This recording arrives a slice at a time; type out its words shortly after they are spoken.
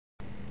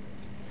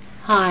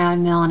Hi,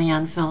 I'm Melanie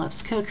Ann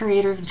Phillips,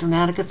 co-creator of the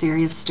Dramatica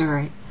Theory of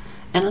Story.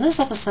 And in this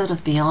episode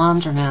of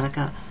Beyond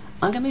Dramatica,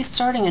 I'm going to be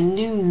starting a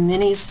new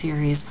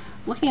mini-series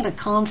looking at a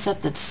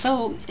concept that's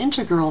so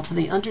integral to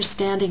the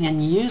understanding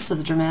and use of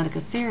the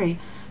Dramatica Theory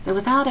that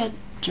without it,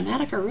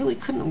 Dramatica really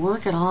couldn't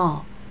work at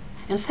all.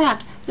 In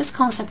fact, this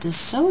concept is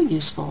so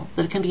useful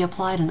that it can be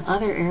applied in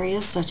other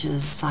areas such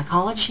as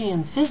psychology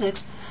and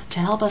physics to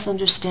help us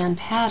understand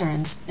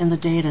patterns in the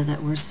data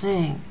that we're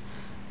seeing.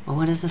 Well,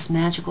 what is this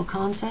magical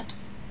concept?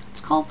 It's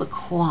called the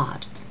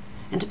quad.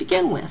 And to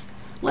begin with,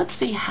 let's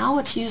see how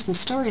it's used in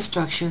story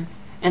structure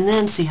and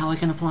then see how we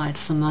can apply it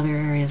to some other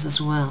areas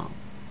as well.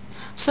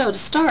 So to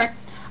start,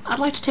 I'd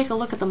like to take a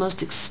look at the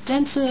most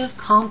extensive,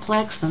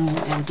 complex,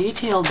 and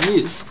detailed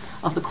use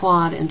of the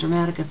quad in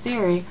Dramatica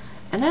theory,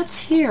 and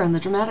that's here in the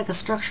Dramatica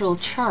structural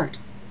chart.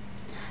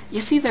 You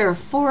see there are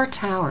 4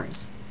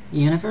 towers: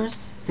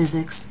 universe,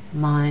 physics,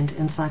 mind,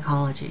 and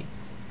psychology.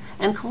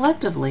 And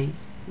collectively,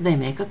 they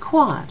make a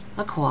quad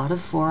of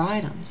 4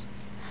 items.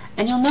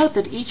 And you'll note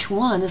that each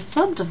one is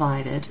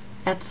subdivided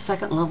at the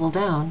second level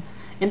down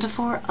into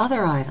 4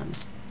 other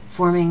items,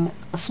 forming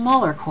a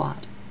smaller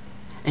quad.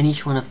 And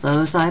each one of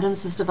those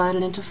items is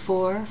divided into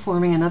 4,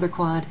 forming another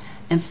quad,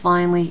 and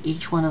finally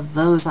each one of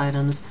those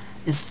items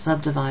is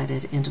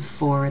subdivided into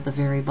 4 at the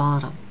very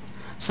bottom.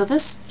 So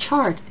this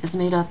chart is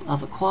made up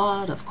of a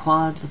quad of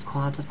quads of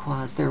quads of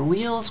quads. They're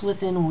wheels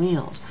within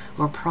wheels,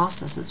 or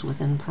processes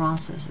within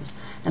processes,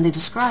 and they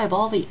describe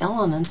all the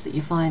elements that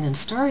you find in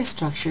story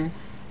structure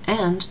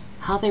and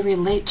how they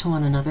relate to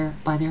one another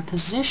by their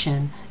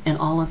position in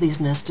all of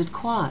these nested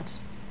quads.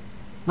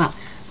 Well,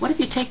 what if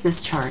you take this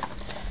chart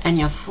and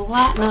you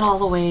flatten it all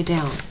the way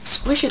down,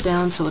 squish it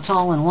down so it's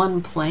all in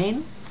one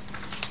plane?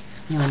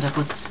 You end up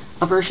with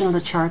a version of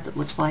the chart that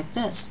looks like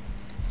this.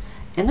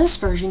 In this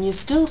version, you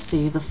still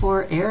see the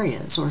 4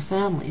 areas or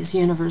families: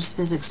 universe,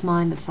 physics,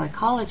 mind, and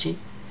psychology.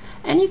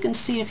 And you can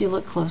see, if you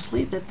look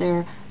closely, that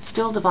they're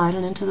still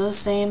divided into those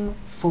same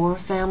 4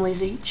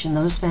 families each, and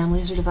those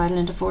families are divided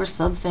into 4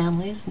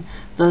 subfamilies, and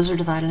those are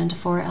divided into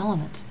 4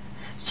 elements.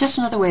 It's just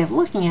another way of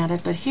looking at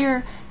it, but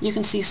here you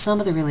can see some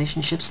of the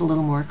relationships a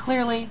little more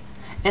clearly,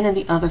 and in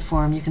the other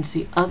form you can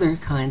see other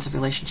kinds of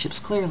relationships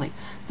clearly.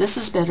 This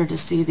is better to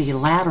see the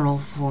lateral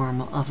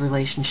form of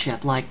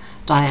relationship, like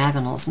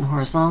diagonals and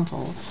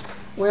horizontals,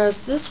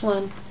 whereas this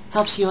one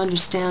helps you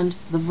understand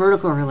the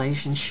vertical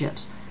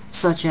relationships,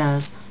 such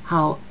as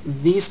how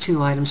these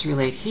 2 items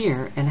relate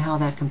here and how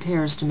that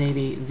compares to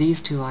maybe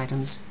these 2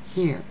 items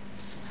here.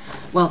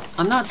 Well,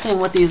 I'm not saying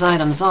what these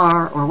items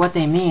are or what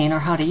they mean or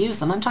how to use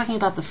them. I'm talking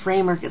about the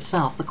framework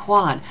itself, the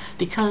quad,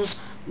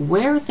 because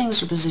where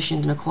things are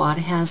positioned in a quad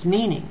has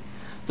meaning.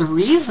 The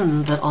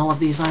reason that all of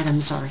these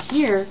items are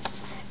here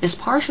is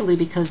partially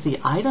because the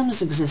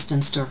items exist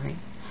in story,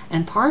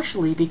 and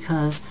partially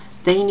because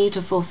they need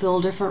to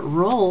fulfill different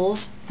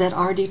roles that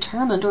are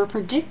determined or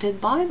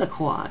predicted by the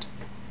quad.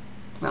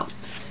 Well,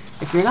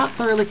 if you're not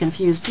thoroughly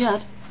confused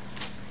yet,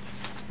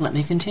 let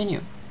me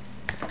continue.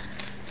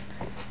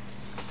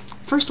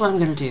 First, what I'm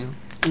going to do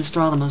is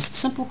draw the most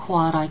simple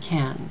quad I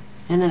can,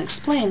 and then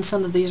explain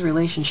some of these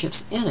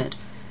relationships in it,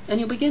 and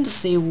you'll begin to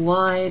see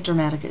why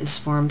Dramatica is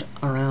formed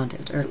around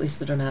it, or at least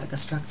the Dramatica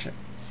structure.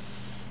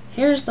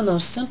 Here's the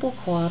most simple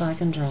quad I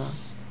can draw.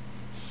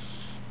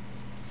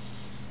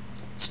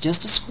 It's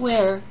just a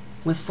square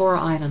with 4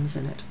 items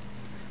in it.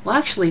 Well,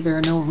 actually, there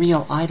are no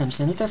real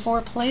items in it. They're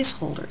 4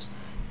 placeholders.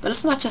 But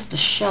it's not just a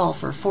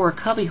shelf or 4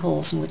 cubby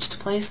holes in which to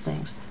place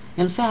things.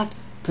 In fact,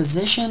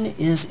 position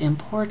is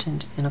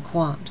important in a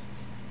quad.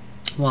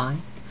 Why?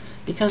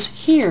 Because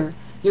here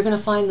you're going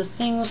to find the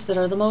things that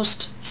are the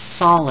most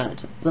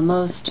solid, the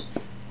most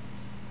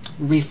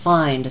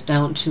refined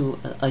down to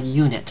a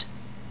unit.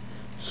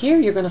 Here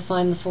you're going to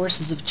find the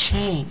forces of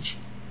change.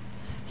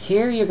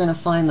 Here you're going to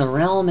find the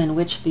realm in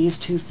which these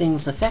 2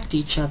 things affect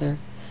each other,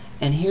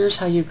 and here's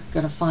how you're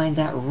going to find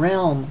that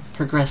realm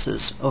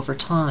progresses over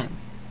time.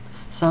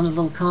 Sound a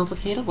little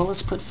complicated? Well,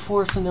 let's put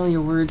 4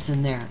 familiar words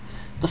in there.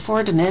 The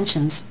 4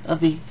 dimensions of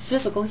the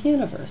physical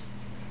universe.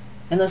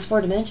 And those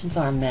 4 dimensions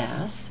are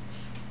mass,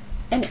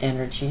 and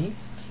energy,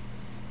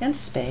 and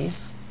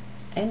space,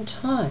 and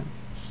time.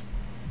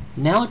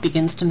 Now it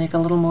begins to make a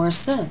little more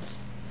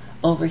sense.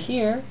 Over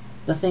here,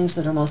 the things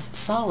that are most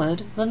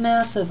solid, the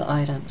massive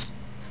items.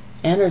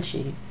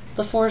 Energy,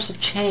 the force of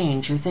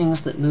change, or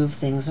things that move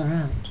things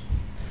around.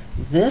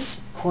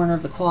 This corner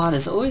of the quad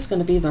is always going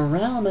to be the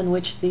realm in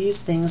which these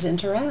things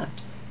interact,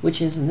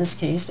 which is, in this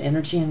case,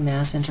 energy and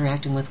mass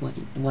interacting with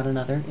one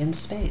another in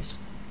space.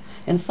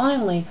 And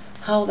finally,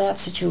 how that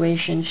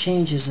situation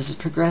changes as it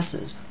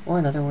progresses, or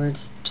in other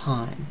words,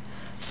 time.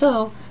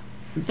 So,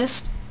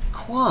 this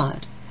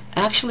quad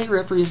actually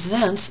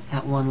represents,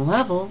 at one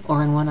level,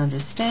 or in one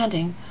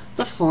understanding,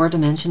 the 4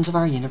 dimensions of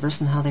our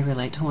universe and how they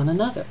relate to one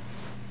another: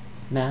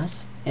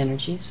 mass,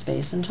 energy,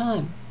 space, and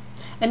time.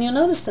 And you'll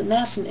notice that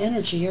mass and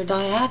energy are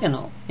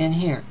diagonal in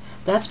here.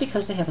 That's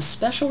because they have a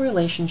special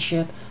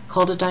relationship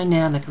called a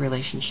dynamic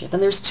relationship.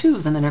 And there's 2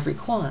 of them in every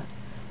quad.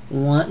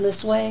 One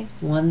this way,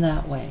 one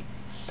that way.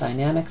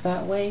 dynamic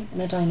that way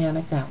and a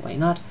dynamic that way.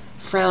 Not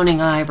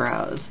frowning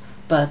eyebrows,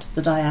 but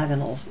the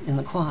diagonals in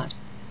the quad.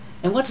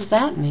 And what does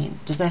that mean?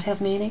 Does that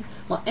have meaning?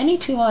 Well, any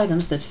two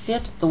items that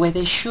fit the way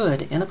they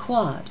should in a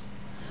quad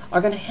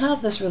are going to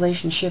have this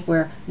relationship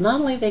where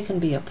not only they can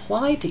be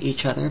applied to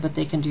each other, but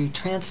they can be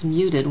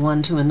transmuted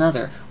one to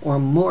another, or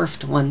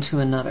morphed one to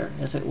another,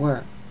 as it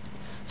were.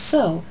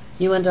 So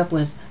you end up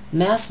with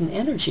mass and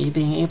energy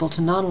being able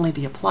to not only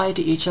be applied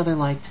to each other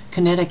like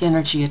kinetic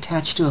energy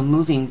attached to a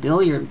moving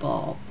billiard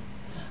ball,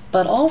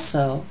 but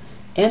also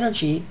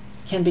energy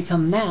can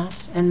become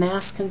mass and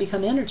mass can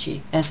become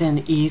energy, as in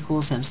E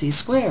equals mc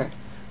squared.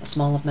 A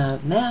small amount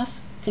of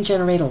mass can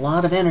generate a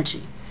lot of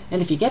energy,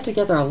 and if you get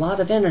together a lot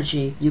of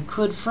energy, you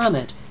could from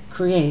it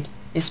create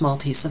a small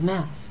piece of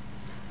mass.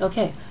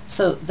 Okay,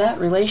 so that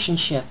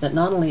relationship that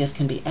not only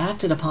can be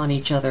acted upon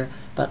each other,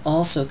 but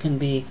also can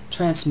be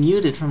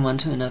transmuted from one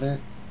to another,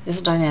 is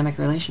a dynamic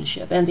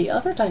relationship. And the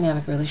other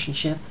dynamic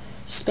relationship,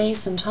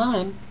 space and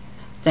time,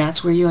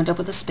 that's where you end up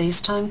with a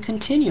space-time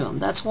continuum.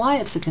 That's why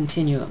it's a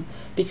continuum,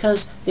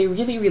 because they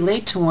really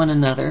relate to one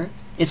another.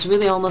 It's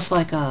really almost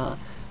like a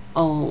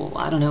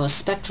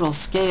spectral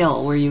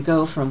scale where you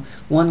go from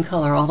one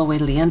color all the way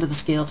to the end of the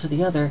scale to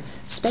the other.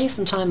 Space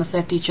and time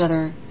affect each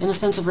other in a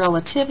sense of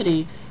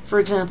relativity. For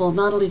example,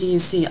 not only do you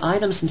see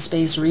items in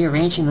space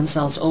rearranging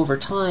themselves over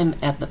time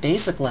at the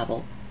basic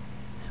level,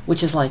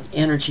 which is like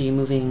energy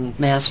moving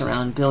mass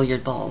around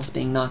billiard balls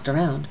being knocked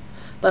around,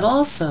 but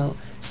also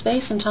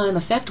space and time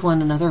affect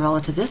one another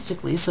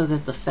relativistically, so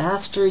that the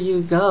faster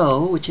you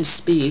go, which is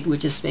speed,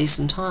 which is space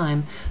and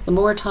time, the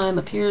more time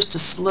appears to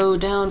slow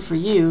down for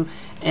you,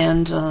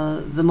 and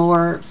the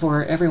more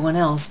for everyone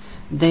else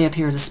they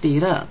appear to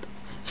speed up.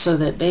 So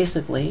that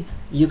basically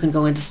you can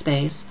go into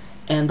space,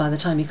 and by the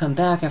time you come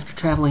back after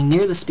traveling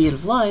near the speed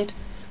of light,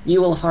 you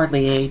will have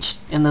hardly aged,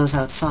 and those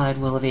outside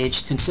will have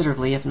aged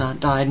considerably, if not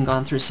died and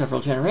gone through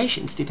several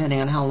generations,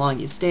 depending on how long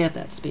you stay at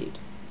that speed.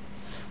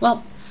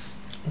 Well,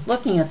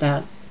 looking at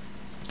that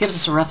gives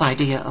us a rough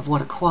idea of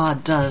what a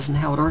quad does and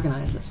how it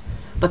organizes.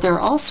 But there are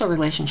also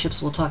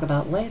relationships we'll talk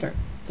about later.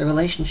 The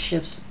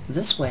relationships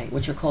this way,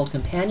 which are called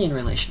companion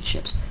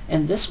relationships,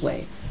 and this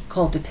way,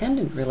 called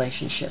dependent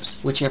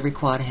relationships, which every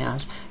quad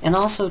has, and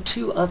also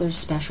two other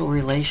special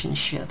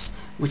relationships,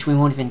 which we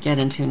won't even get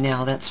into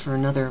now. That's for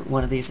another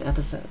one of these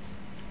episodes.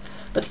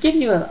 But to give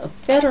you a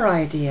better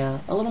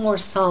idea, a little more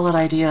solid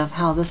idea of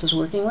how this is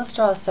working, let's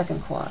draw a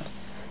second quad.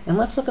 And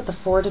let's look at the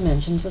four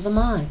dimensions of the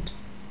mind.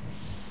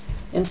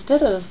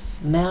 Instead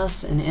of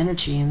mass and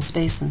energy and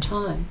space and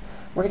time,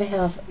 we're going to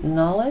have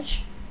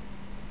knowledge,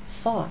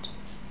 thought,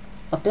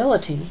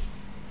 ability,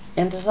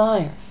 and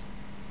desire.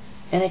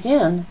 And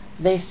again,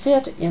 they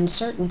fit in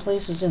certain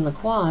places in the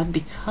quad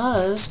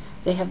because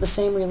they have the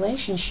same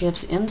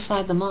relationships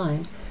inside the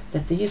mind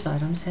that these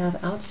items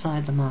have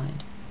outside the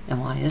mind.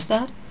 And why is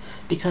that?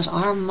 Because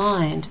our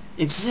mind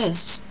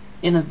exists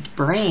in a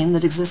brain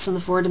that exists in the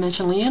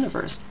four-dimensional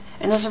universe.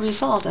 And as a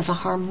result, as a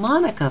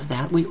harmonic of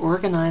that, we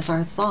organize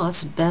our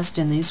thoughts best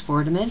in these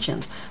four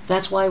dimensions.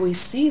 That's why we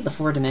see the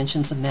four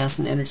dimensions of mass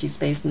and energy,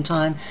 space and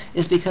time,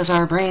 is because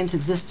our brains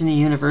exist in a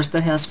universe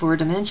that has four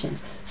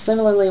dimensions.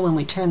 Similarly, when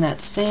we turn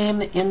that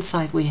same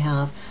insight we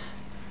have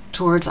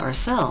towards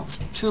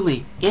ourselves,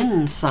 truly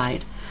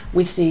insight,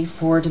 we see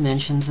four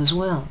dimensions as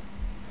well.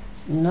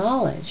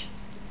 Knowledge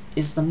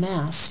is the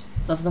mass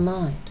of the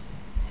mind.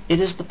 It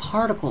is the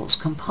particles,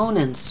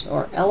 components,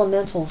 or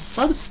elemental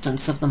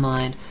substance of the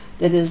mind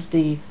that is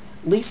the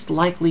least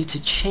likely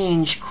to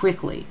change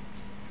quickly.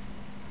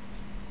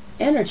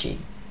 Energy.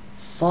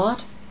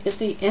 Thought is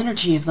the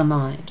energy of the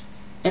mind,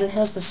 and it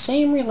has the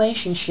same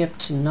relationship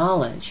to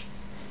knowledge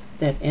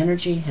that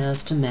energy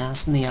has to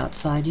mass in the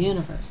outside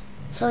universe.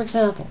 For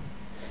example,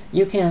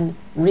 you can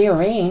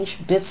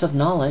rearrange bits of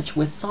knowledge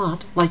with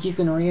thought like you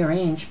can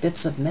rearrange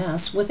bits of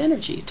mass with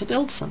energy to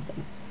build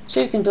something.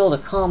 So you can build a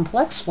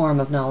complex form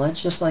of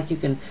knowledge just like you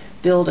can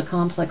build a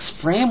complex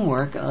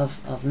framework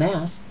of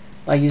mass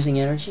by using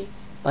energy,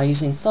 by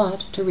using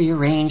thought to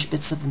rearrange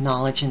bits of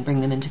knowledge and bring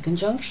them into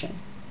conjunction.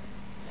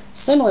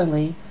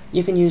 Similarly,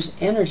 you can use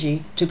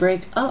energy to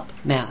break up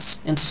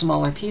mass into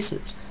smaller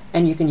pieces,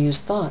 and you can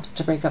use thought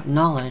to break up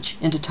knowledge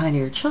into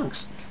tinier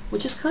chunks,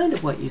 which is kind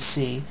of what you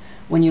see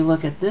when you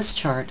look at this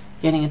chart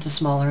getting into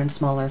smaller and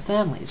smaller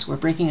families. We're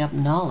breaking up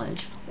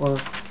knowledge or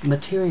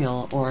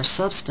material or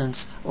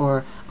substance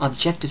or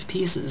objective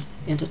pieces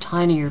into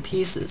tinier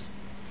pieces.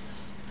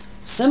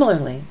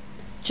 Similarly,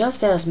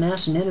 just as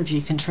mass and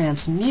energy can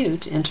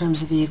transmute in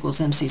terms of E equals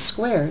mc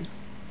squared,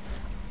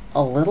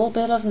 a little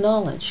bit of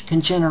knowledge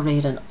can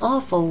generate an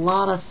awful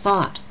lot of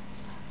thought,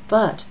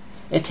 but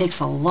it takes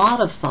a lot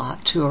of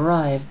thought to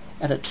arrive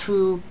at a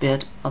true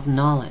bit of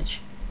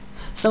knowledge.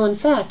 So in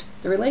fact,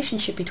 the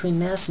relationship between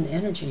mass and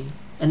energy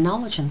and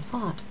knowledge and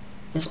thought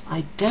is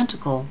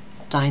identical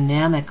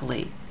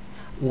dynamically.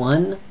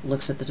 One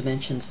looks at the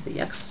dimensions of the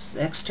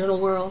external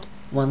world,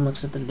 one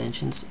looks at the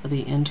dimensions of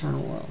the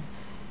internal world.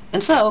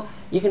 And so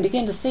you can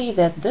begin to see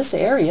that this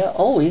area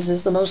always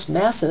is the most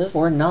massive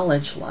or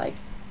knowledge-like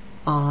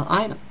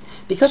item.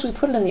 Because we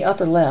put it in the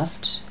upper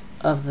left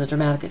of the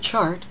Dramatica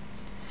chart,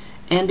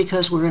 and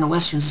because we're in a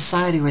Western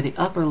society where the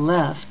upper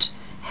left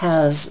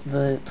has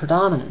the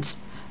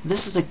predominance,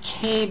 this is a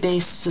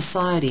K-based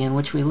society in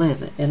which we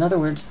live. In other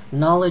words,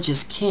 knowledge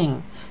is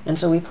king. And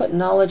so we put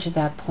knowledge at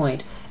that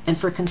point. And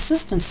for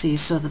consistency,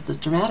 so that the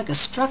Dramatica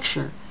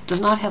structure does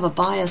not have a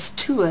bias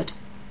to it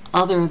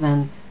other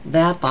than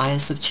that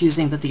bias of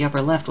choosing that the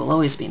upper left will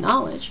always be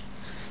knowledge,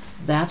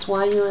 that's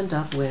why you end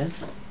up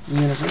with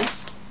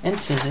universe and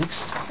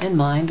physics and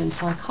mind and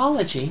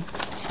psychology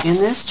in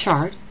this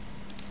chart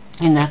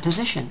in that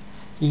position.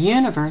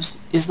 Universe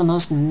is the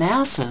most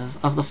massive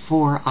of the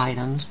four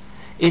items.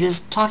 It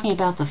is talking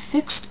about the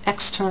fixed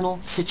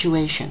external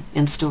situation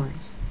in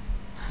stories.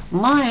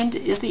 Mind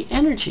is the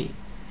energy.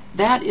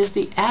 That is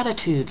the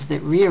attitudes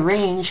that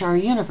rearrange our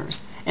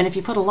universe. And if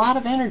you put a lot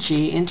of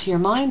energy into your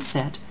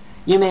mindset,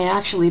 you may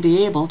actually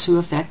be able to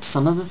affect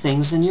some of the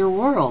things in your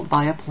world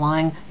by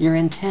applying your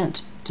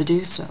intent to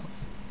do so.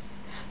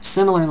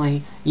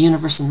 Similarly,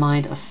 universe and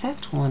mind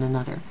affect one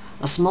another.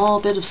 A small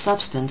bit of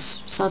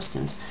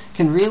substance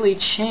can really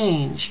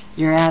change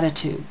your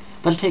attitude,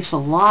 but it takes a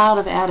lot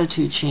of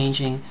attitude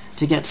changing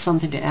to get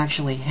something to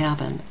actually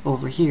happen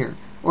over here,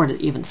 or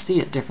to even see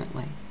it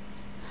differently.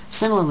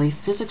 Similarly,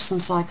 physics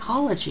and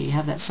psychology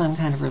have that same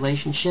kind of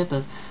relationship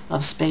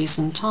of space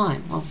and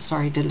time. Oh,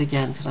 sorry, I did it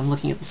again because I'm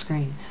looking at the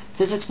screen.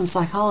 Physics and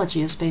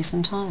psychology of space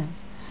and time.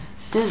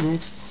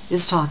 Physics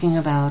is talking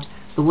about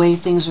the way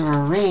things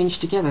are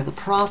arranged together, the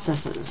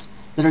processes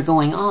that are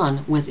going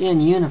on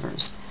within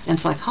universe. And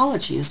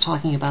psychology is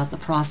talking about the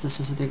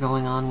processes that are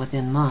going on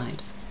within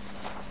mind.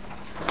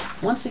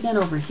 Once again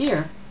over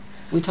here,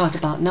 we talked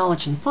about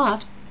knowledge and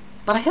thought,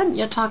 but I hadn't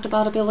yet talked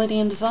about ability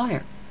and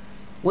desire.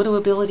 What do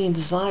ability and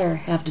desire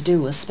have to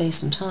do with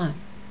space and time?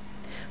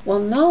 Well,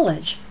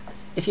 knowledge,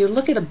 if you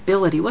look at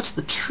ability, what's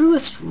the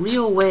truest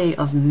real way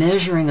of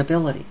measuring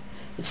ability?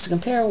 It's to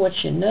compare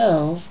what you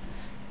know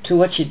to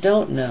what you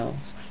don't know,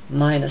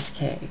 minus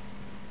k,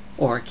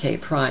 or k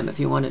prime if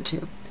you wanted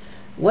to.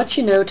 What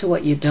you know to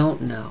what you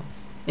don't know.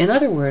 In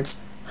other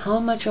words,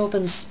 how much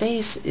open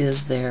space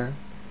is there,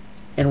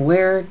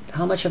 and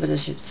how much of it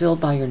is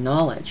filled by your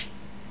knowledge?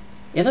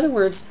 In other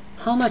words,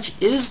 how much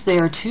is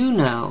there to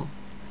know,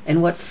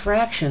 and what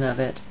fraction of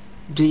it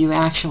do you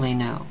actually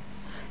know?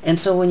 And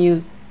so when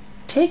you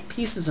take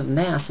pieces of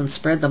mass and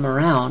spread them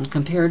around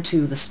compared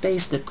to the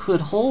space that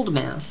could hold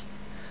mass,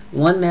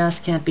 one mass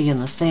can't be in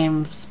the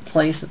same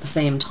place at the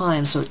same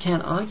time, so it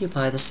can't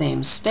occupy the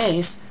same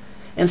space,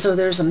 and so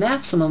there's a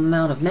maximum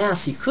amount of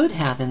mass you could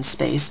have in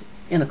space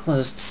in a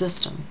closed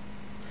system.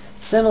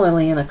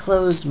 Similarly, in a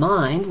closed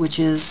mind, which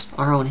is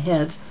our own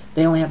heads,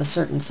 they only have a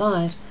certain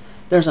size,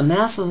 there's a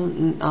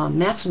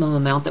maximum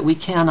amount that we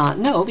cannot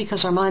know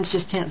because our minds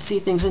just can't see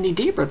things any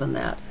deeper than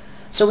that.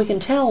 So we can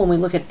tell when we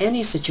look at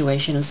any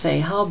situation and say,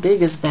 how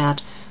big is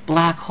that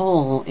black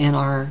hole in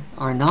our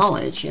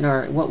knowledge, in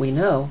what we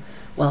know?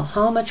 Well,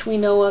 how much we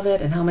know of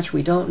it and how much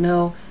we don't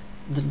know,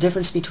 the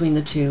difference between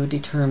the two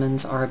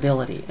determines our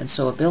ability. And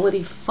so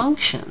ability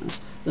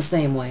functions the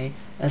same way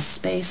as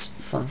space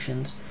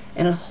functions,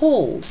 and it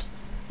holds.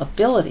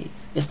 Ability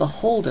is the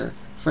holder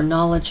for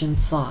knowledge and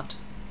thought.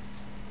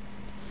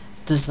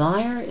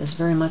 Desire is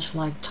very much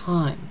like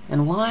time.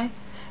 And why?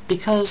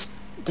 Because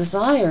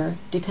desire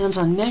depends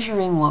on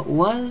measuring what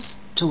was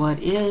to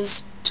what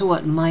is to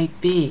what might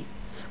be.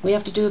 We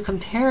have to do a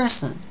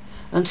comparison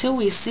until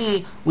we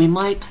see we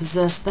might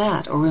possess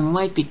that, or we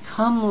might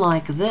become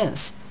like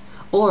this,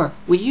 or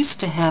we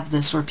used to have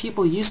this, or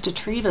people used to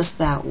treat us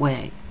that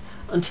way.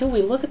 Until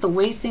we look at the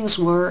way things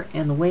were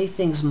and the way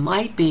things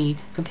might be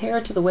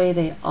compared to the way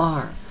they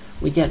are,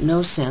 we get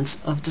no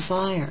sense of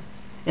desire.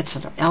 It's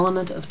an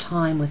element of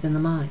time within the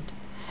mind.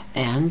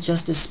 And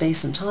just as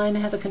space and time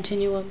have a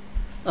continuum,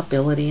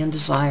 ability and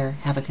desire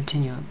have a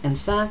continuum. In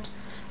fact,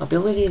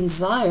 ability and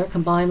desire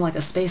combine like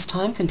a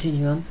space-time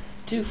continuum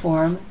to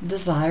form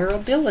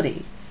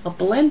DesirAbility, a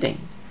blending.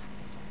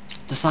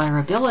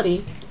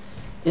 DesirAbility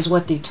is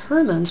what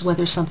determines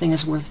whether something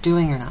is worth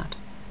doing or not.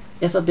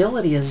 If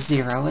ability is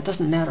 0, it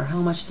doesn't matter how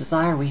much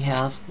desire we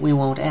have, we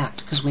won't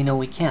act because we know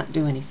we can't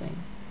do anything.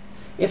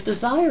 If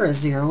desire is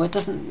 0, it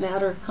doesn't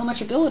matter how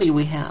much ability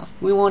we have.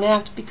 We won't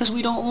act because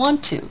we don't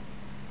want to.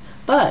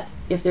 But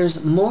if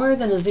there's more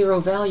than a 0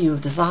 value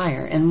of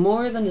desire and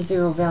more than a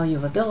 0 value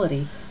of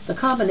ability, the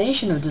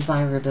combination of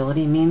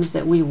DesirAbility means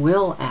that we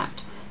will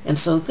act. And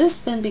so this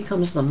then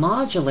becomes the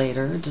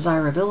modulator,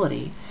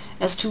 DesirAbility,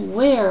 as to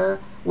where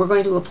we're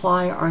going to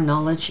apply our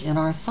knowledge and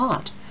our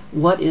thought.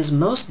 What is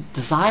most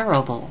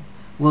desirable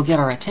will get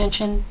our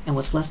attention, and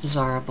what's less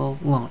desirable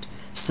won't.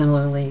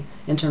 Similarly,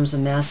 in terms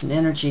of mass and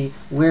energy,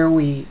 where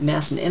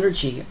mass and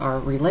energy are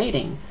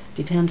relating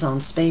depends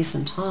on space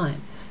and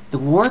time. The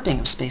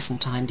warping of space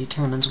and time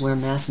determines where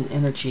mass and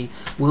energy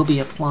will be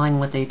applying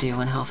what they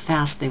do and how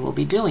fast they will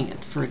be doing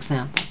it, for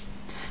example.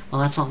 Well,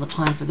 that's all the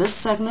time for this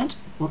segment.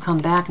 We'll come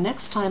back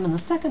next time in the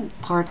second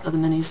part of the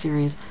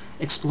mini-series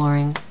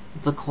exploring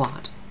the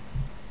quad.